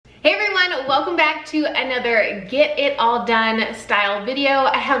welcome back to another Get It All Done style video.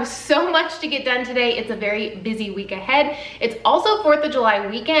 I have so much to get done today. It's a very busy week ahead. It's also 4th of July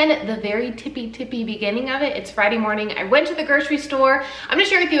weekend, the very tippy beginning of it. It's Friday morning. I went to the grocery store. I'm gonna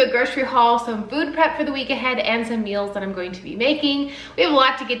share with you a grocery haul, some food prep for the week ahead, and some meals that I'm going to be making. We have a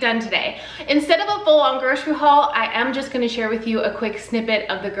lot to get done today. Instead of a full-on grocery haul, I am just gonna share with you a quick snippet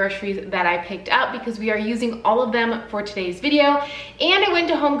of the groceries that I picked up because we are using all of them for today's video. And I went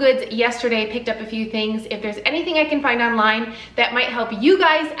to Home Goods yesterday, picked up a few things. If there's anything I can find online that might help you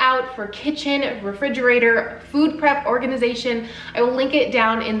guys out for kitchen, refrigerator, food prep organization, I will link it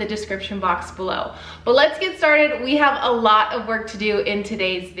down in the description box below. But let's get started. We have a lot of work to do in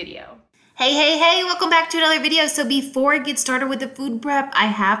today's video. Hey, welcome back to another video. So before I get started with the food prep, I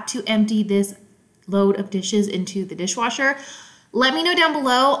have to empty this load of dishes into the dishwasher. Let me know down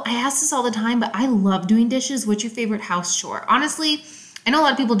below. I ask this all the time, but I love doing dishes. What's your favorite house chore? Honestly, I know a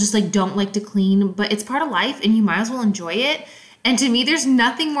lot of people just don't like to clean, but it's part of life and you might as well enjoy it. And to me, there's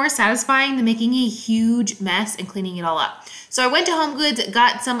nothing more satisfying than making a huge mess and cleaning it all up. So I went to Home Goods,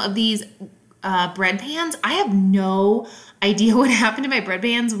 got some of these bread pans. I have no idea what happened to my bread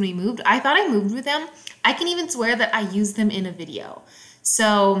pans when we moved. I thought I moved with them. I can even swear that I used them in a video.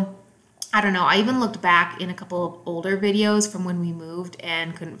 So I don't know. I even looked back in a couple of older videos from when we moved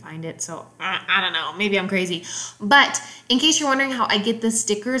and couldn't find it. So I don't know. Maybe I'm crazy. But in case you're wondering how I get the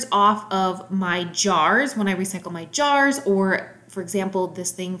stickers off of my jars when I recycle my jars, or for example,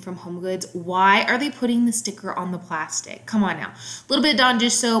 this thing from Home Goods, why are they putting the sticker on the plastic? Come on now. A little bit of Dawn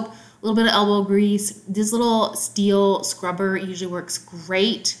dish soap, a little bit of elbow grease. This little steel scrubber usually works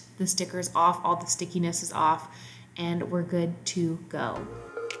great. The sticker's off, all the stickiness is off, and we're good to go.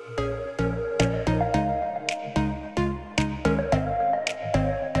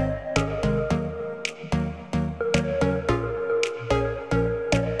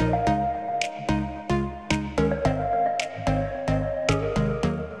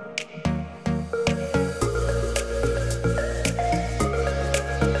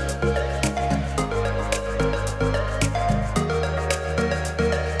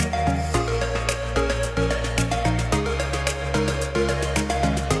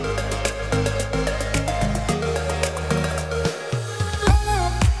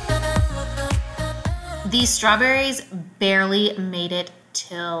 These strawberries barely made it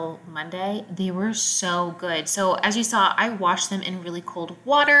till Monday. They were so good. So as you saw, I washed them in really cold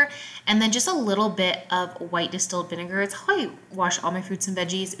water and then just a little bit of white distilled vinegar. It's how I wash all my fruits and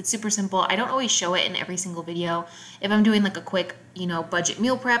veggies. It's super simple. I don't always show it in every single video. If I'm doing like a quick, budget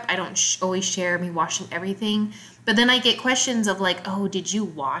meal prep, I don't always share me washing everything. But then I get questions of like, oh, did you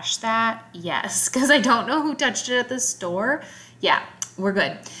wash that? Yes, because I don't know who touched it at the store. Yeah, we're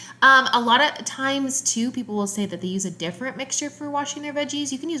good. A lot of times too, people will say that they use a different mixture for washing their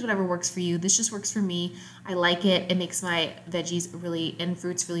veggies. You can use whatever works for you. This just works for me. I like it. It makes my veggies and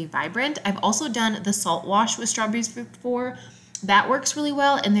fruits really vibrant. I've also done the salt wash with strawberries before. That works really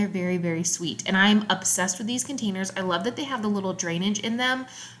well, and they're very, very sweet. And I'm obsessed with these containers. I love that they have the little drainage in them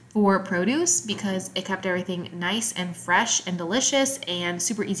for produce because it kept everything nice and fresh and delicious and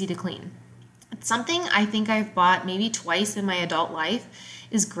super easy to clean. It's something I think I've bought maybe twice in my adult life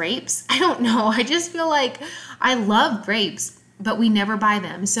is grapes. I don't know. I just feel like I love grapes, but we never buy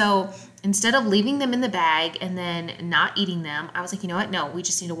them. So instead of leaving them in the bag and then not eating them, I was like, you know what? No, we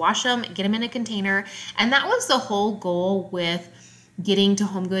just need to wash them, get them in a container. And that was the whole goal with getting to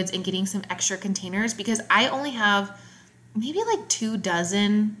Home Goods and getting some extra containers because I only have maybe like 2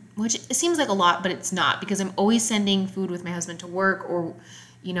 dozen, which it seems like a lot, but it's not because I'm always sending food with my husband to work or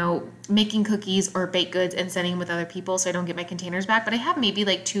making cookies or baked goods and sending them with other people so I don't get my containers back. But I have maybe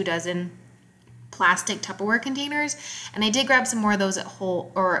like 2 dozen plastic Tupperware containers. And I did grab some more of those at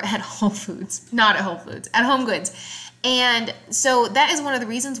Whole Foods, not at Whole Foods, at Home Goods. And so that is one of the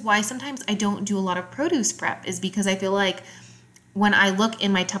reasons why sometimes I don't do a lot of produce prep is because I feel like when I look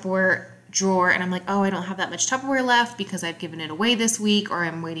in my Tupperware drawer and I'm like, oh, I don't have that much Tupperware left because I've given it away this week or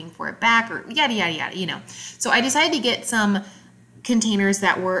I'm waiting for it back or yada, yada, yada, So I decided to get some containers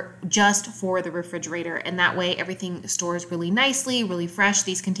that were just for the refrigerator, and that way everything stores really nicely, really fresh.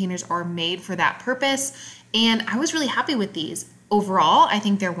 These containers are made for that purpose, and I was really happy with these. Overall, I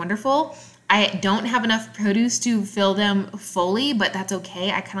think they're wonderful. I don't have enough produce to fill them fully, but that's okay.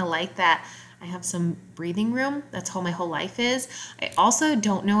 I kind of like that I have some breathing room. That's how my whole life is. I also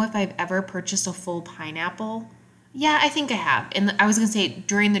don't know if I've ever purchased a full pineapple. Yeah, I think I have. And I was going to say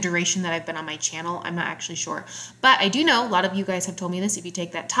during the duration that I've been on my channel, I'm not actually sure. But I do know a lot of you guys have told me this. If you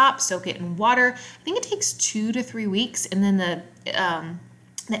take that top, soak it in water, I think it takes 2 to 3 weeks. And then the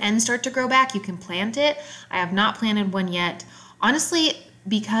ends start to grow back. You can plant it. I have not planted one yet. Honestly,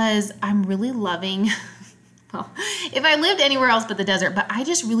 because I'm really loving, well, if I lived anywhere else but the desert, but I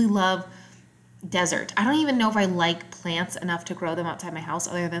just really love desert. I don't even know if I like plants enough to grow them outside my house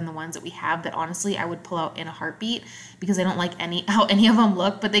other than the ones that we have that honestly I would pull out in a heartbeat because I don't like how any of them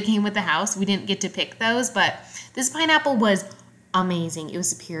look, but they came with the house. We didn't get to pick those, but this pineapple was amazing. It was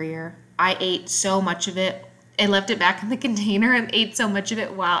superior. I ate so much of it. I left it back in the container and ate so much of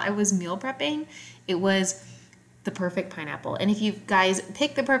it while I was meal prepping. It was the perfect pineapple. And if you guys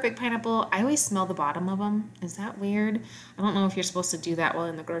pick the perfect pineapple, I always smell the bottom of them. Is that weird? I don't know if you're supposed to do that while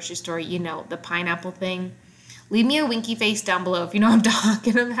in the grocery store. You know, the pineapple thing. Leave me a winky face down below if you know what I'm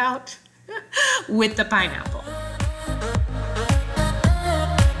talking about with the pineapple.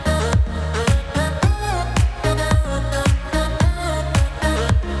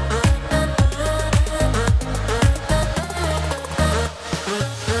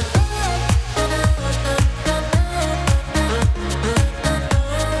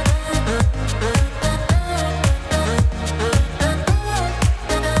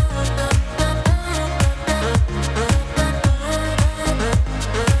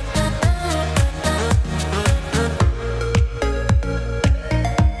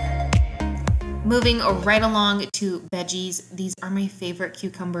 Moving right along to veggies. These are my favorite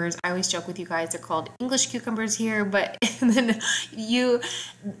cucumbers. I always joke with you guys, they're called English cucumbers here, but then you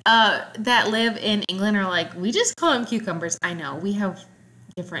that live in England are like, we just call them cucumbers. I know, we have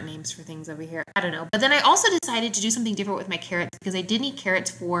different names for things over here. I don't know. But then I also decided to do something different with my carrots because I did need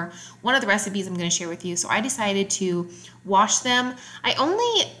carrots for one of the recipes I'm going to share with you. So I decided to wash them. I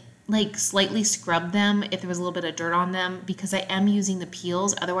only like slightly scrub them if there was a little bit of dirt on them because I am using the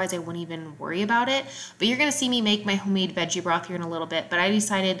peels. Otherwise I wouldn't even worry about it. But you're going to see me make my homemade veggie broth here in a little bit. But I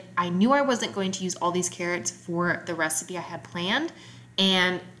decided I knew I wasn't going to use all these carrots for the recipe I had planned.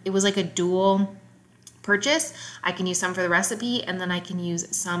 And it was like a dual purchase. I can use some for the recipe and then I can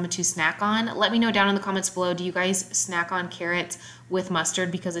use some to snack on. Let me know down in the comments below, do you guys snack on carrots with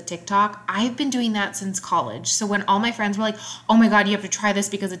mustard because of TikTok? I've been doing that since college. So when all my friends were like, oh my God, you have to try this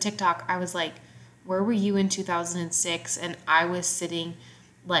because of TikTok, I was like, where were you in 2006? And I was sitting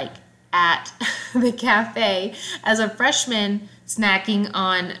like at the cafe as a freshman snacking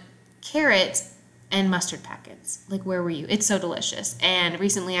on carrots and mustard packets. Like, where were you? It's so delicious. And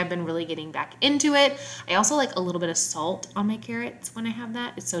recently I've been really getting back into it. I also like a little bit of salt on my carrots when I have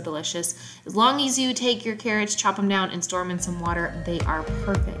that. It's so delicious. As long as you take your carrots, chop them down, and store them in some water, they are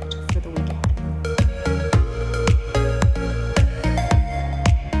perfect for the week ahead.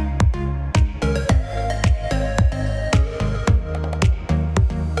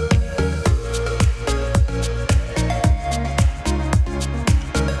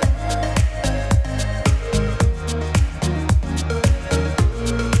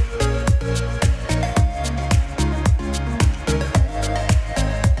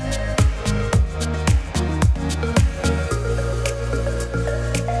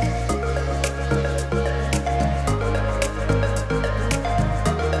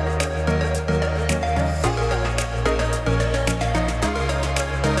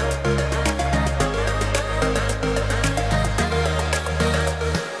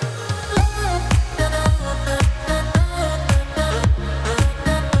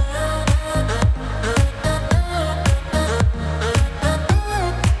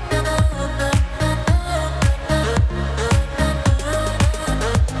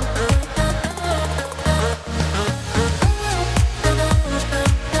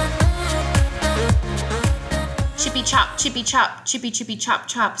 Chippy chop, chippy chop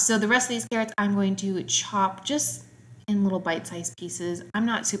chop. So the rest of these carrots I'm going to chop just in little bite-sized pieces. I'm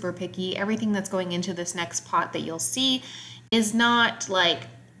not super picky. Everything that's going into this next pot that you'll see is not like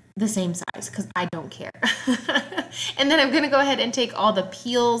the same size because I don't care. And then I'm going to go ahead and take all the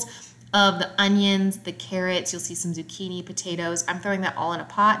peels of the onions, the carrots, you'll see some zucchini, potatoes. I'm throwing that all in a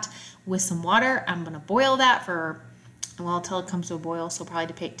pot with some water. I'm going to boil that for, well, until it comes to a boil, so probably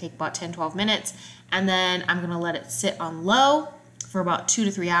to take about 10-12 minutes. And then I'm going to let it sit on low for about 2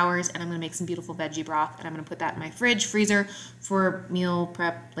 to 3 hours, and I'm going to make some beautiful veggie broth, and I'm going to put that in my fridge, freezer for meal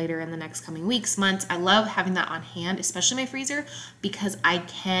prep later in the next coming weeks, months. I love having that on hand, especially my freezer, because I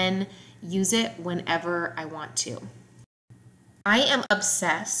can use it whenever I want to. I am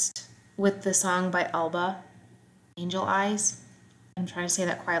obsessed with the song by Alba, Angel Eyes. I'm trying to say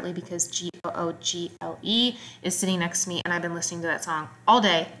that quietly because Google is sitting next to me, and I've been listening to that song all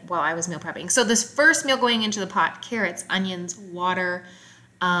day while I was meal prepping. So this first meal going into the pot, carrots, onions, water.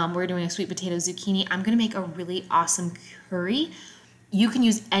 We're doing a sweet potato zucchini. I'm going to make a really awesome curry. You can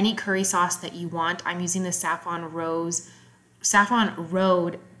use any curry sauce that you want. I'm using the saffron rose saffron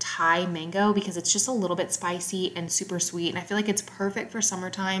road Thai mango because it's just a little bit spicy and super sweet, and I feel like it's perfect for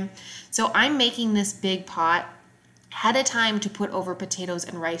summertime. So I'm making this big pot ahead of time to put over potatoes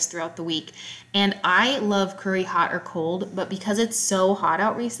and rice throughout the week. And I love curry hot or cold, but because it's so hot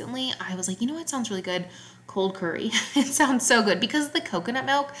out recently, I was like, you know what sounds really good? Cold curry. It sounds so good because of the coconut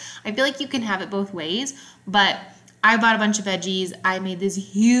milk. I feel like you can have it both ways, but I bought a bunch of veggies. I made this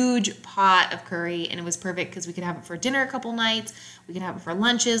huge pot of curry, and it was perfect because we could have it for dinner a couple nights. We could have it for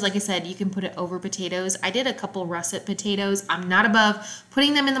lunches. Like I said, you can put it over potatoes. I did a couple russet potatoes. I'm not above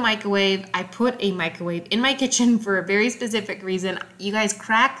putting them in the microwave. I put a microwave in my kitchen for a very specific reason. You guys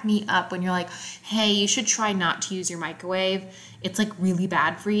crack me up when you're like, hey, you should try not to use your microwave. It's like really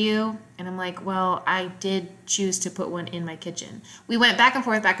bad for you. And I'm like, well, I did choose to put one in my kitchen. We went back and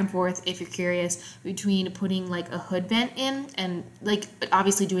forth, if you're curious, between putting like a hood vent in and like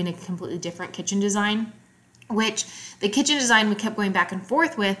obviously doing a completely different kitchen design, which the kitchen design we kept going back and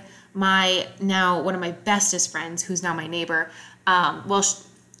forth with one of my bestest friends, who's now my neighbor.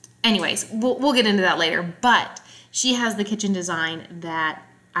 Anyways, we'll get into that later, but she has the kitchen design that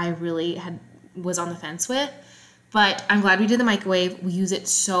I really was on the fence with. But I'm glad we did the microwave. We use it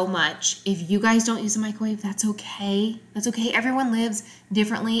so much. If you guys don't use the microwave, that's okay. That's okay. Everyone lives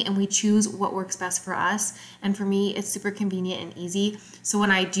differently, and we choose what works best for us. And for me, it's super convenient and easy. So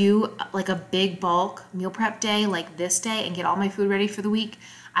when I do like a big bulk meal prep day like this day and get all my food ready for the week,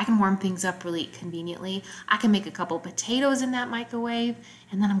 I can warm things up really conveniently. I can make a couple potatoes in that microwave,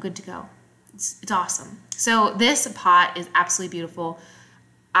 and then I'm good to go. It's awesome. So this pot is absolutely beautiful.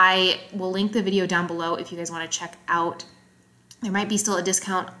 I will link the video down below if you guys want to check out. There might be still a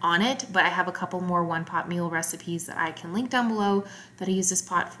discount on it, but I have a couple more one-pot meal recipes that I can link down below that I use this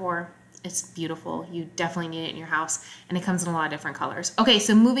pot for. It's beautiful. You definitely need it in your house, and it comes in a lot of different colors. Okay,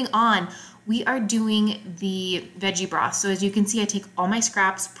 so moving on, we are doing the veggie broth. So as you can see, I take all my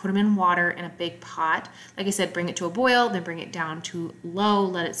scraps, put them in water in a big pot. Like I said, bring it to a boil, then bring it down to low,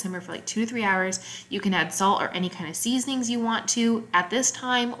 let it simmer for like 2 to 3 hours. You can add salt or any kind of seasonings you want to at this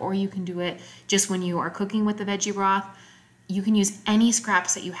time, or you can do it just when you are cooking with the veggie broth. You can use any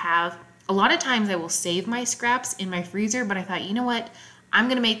scraps that you have. A lot of times I will save my scraps in my freezer, but I thought, you know what? I'm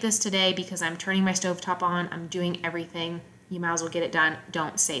gonna make this today because I'm turning my stovetop on, I'm doing everything. You might as well get it done,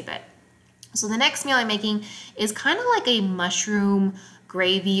 don't save it. So the next meal I'm making is kind of like a mushroom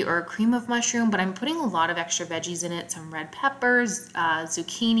gravy or a cream of mushroom, but I'm putting a lot of extra veggies in it, some red peppers,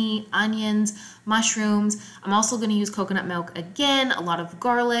 zucchini, onions, mushrooms. I'm also gonna use coconut milk again, a lot of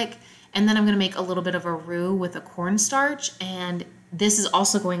garlic, and then I'm gonna make a little bit of a roux with a cornstarch, and this is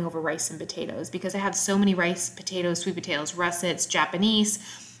also going over rice and potatoes because I have so many rice, potatoes, sweet potatoes, russets, Japanese,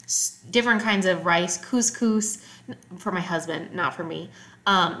 different kinds of rice, couscous, for my husband, not for me.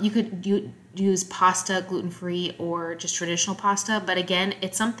 You could use pasta, gluten-free, or just traditional pasta, but again,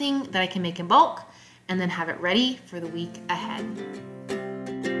 it's something that I can make in bulk and then have it ready for the week ahead.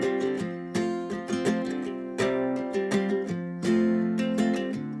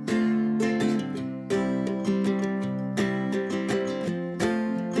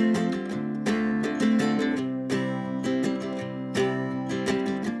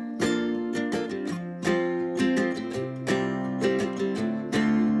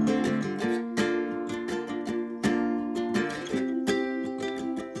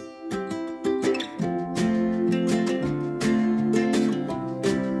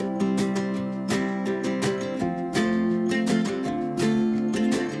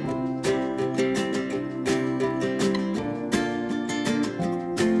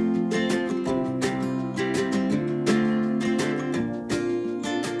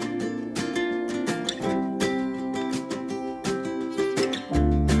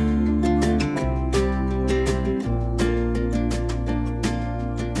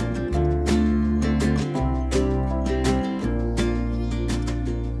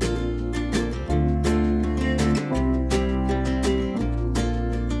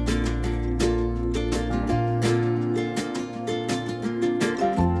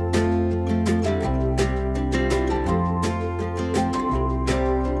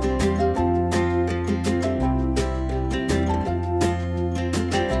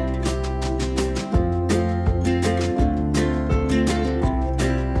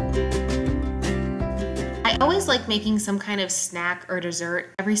 Like making some kind of snack or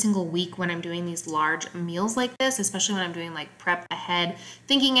dessert every single week when I'm doing these large meals like this, especially when I'm doing like prep ahead,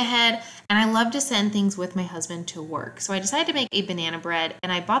 thinking ahead, and I love to send things with my husband to work. So I decided to make a banana bread,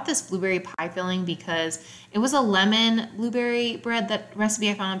 and I bought this blueberry pie filling because it was a lemon blueberry bread, that recipe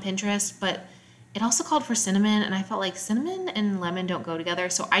I found on Pinterest, but it also called for cinnamon, and I felt like cinnamon and lemon don't go together,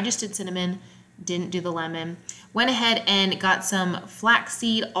 so I just did cinnamon, didn't do the lemon. Went ahead and got some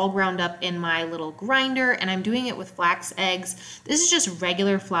flaxseed all ground up in my little grinder, and I'm doing it with flax eggs. This is just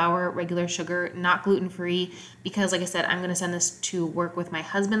regular flour, regular sugar, not gluten-free, because like I said, I'm going to send this to work with my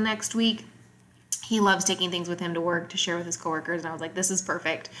husband next week. He loves taking things with him to work to share with his coworkers, and I was like, this is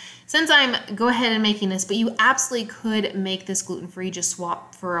perfect. Since I'm go ahead and making this, but you absolutely could make this gluten-free, just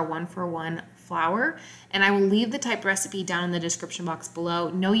swap for a 1-for-1 flour, and I will leave the typed recipe down in the description box below.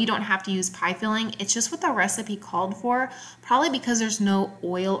 No, you don't have to use pie filling. It's just what the recipe called for, probably because there's no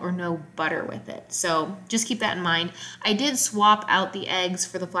oil or no butter with it. So just keep that in mind. I did swap out the eggs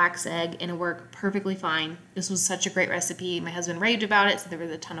for the flax egg, and it worked perfectly fine. This was such a great recipe. My husband raved about it, so there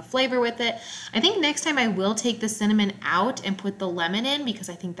was a ton of flavor with it. I think next time I will take the cinnamon out and put the lemon in, because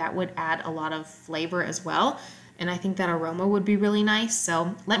I think that would add a lot of flavor as well. And I think that aroma would be really nice.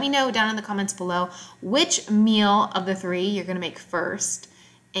 So let me know down in the comments below which meal of the 3 you're gonna make first.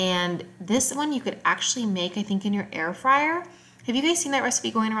 And this one you could actually make, I think, in your air fryer. Have you guys seen that recipe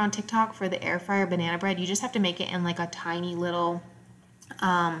going around TikTok for the air fryer banana bread? You just have to make it in like a tiny little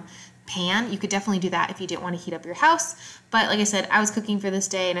pan. You could definitely do that if you didn't want to heat up your house. But like I said, I was cooking for this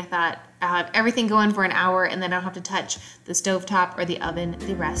day, and I thought I'll have everything going for an hour, and then I don't have to touch the stovetop or the oven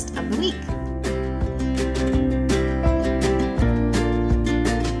the rest of the week.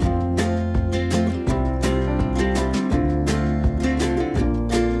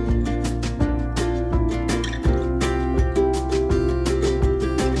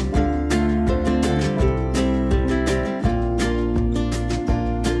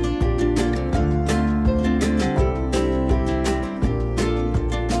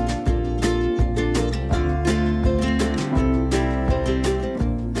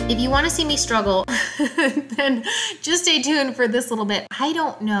 If you want to see me struggle, then just stay tuned for this little bit. I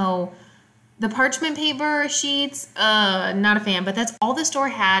don't know. The parchment paper sheets, not a fan, but that's all the store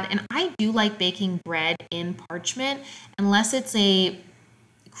had. And I do like baking bread in parchment, unless it's a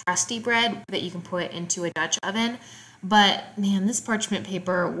crusty bread that you can put into a Dutch oven. But man, this parchment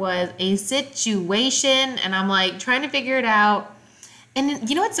paper was a situation, and I'm like trying to figure it out. And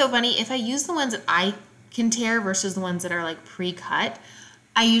you know what's so funny? If I use the ones that I can tear versus the ones that are like pre-cut,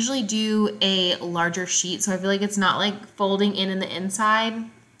 I usually do a larger sheet, so I feel like it's not like folding in the inside.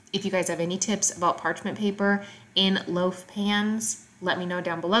 If you guys have any tips about parchment paper in loaf pans, let me know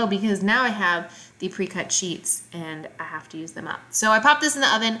down below, because now I have the pre-cut sheets and I have to use them up. So I popped this in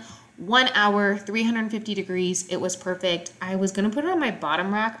the oven, 1 hour, 350 degrees. It was perfect. I was gonna put it on my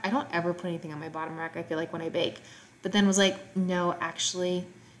bottom rack. I don't ever put anything on my bottom rack, I feel like, when I bake, but then was like, no, actually,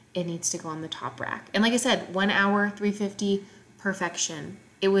 it needs to go on the top rack. And like I said, 1 hour, 350, perfection.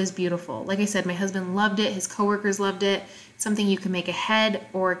 It was beautiful. Like I said, my husband loved it. His coworkers loved it. It's something you can make ahead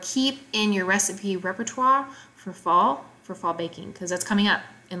or keep in your recipe repertoire for fall baking, because that's coming up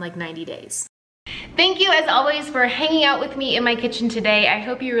in like 90 days. Thank you as always for hanging out with me in my kitchen today. I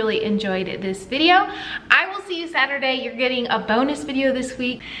hope you really enjoyed this video. I will see you Saturday. You're getting a bonus video this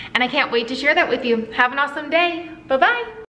week, and I can't wait to share that with you. Have an awesome day. Bye-bye.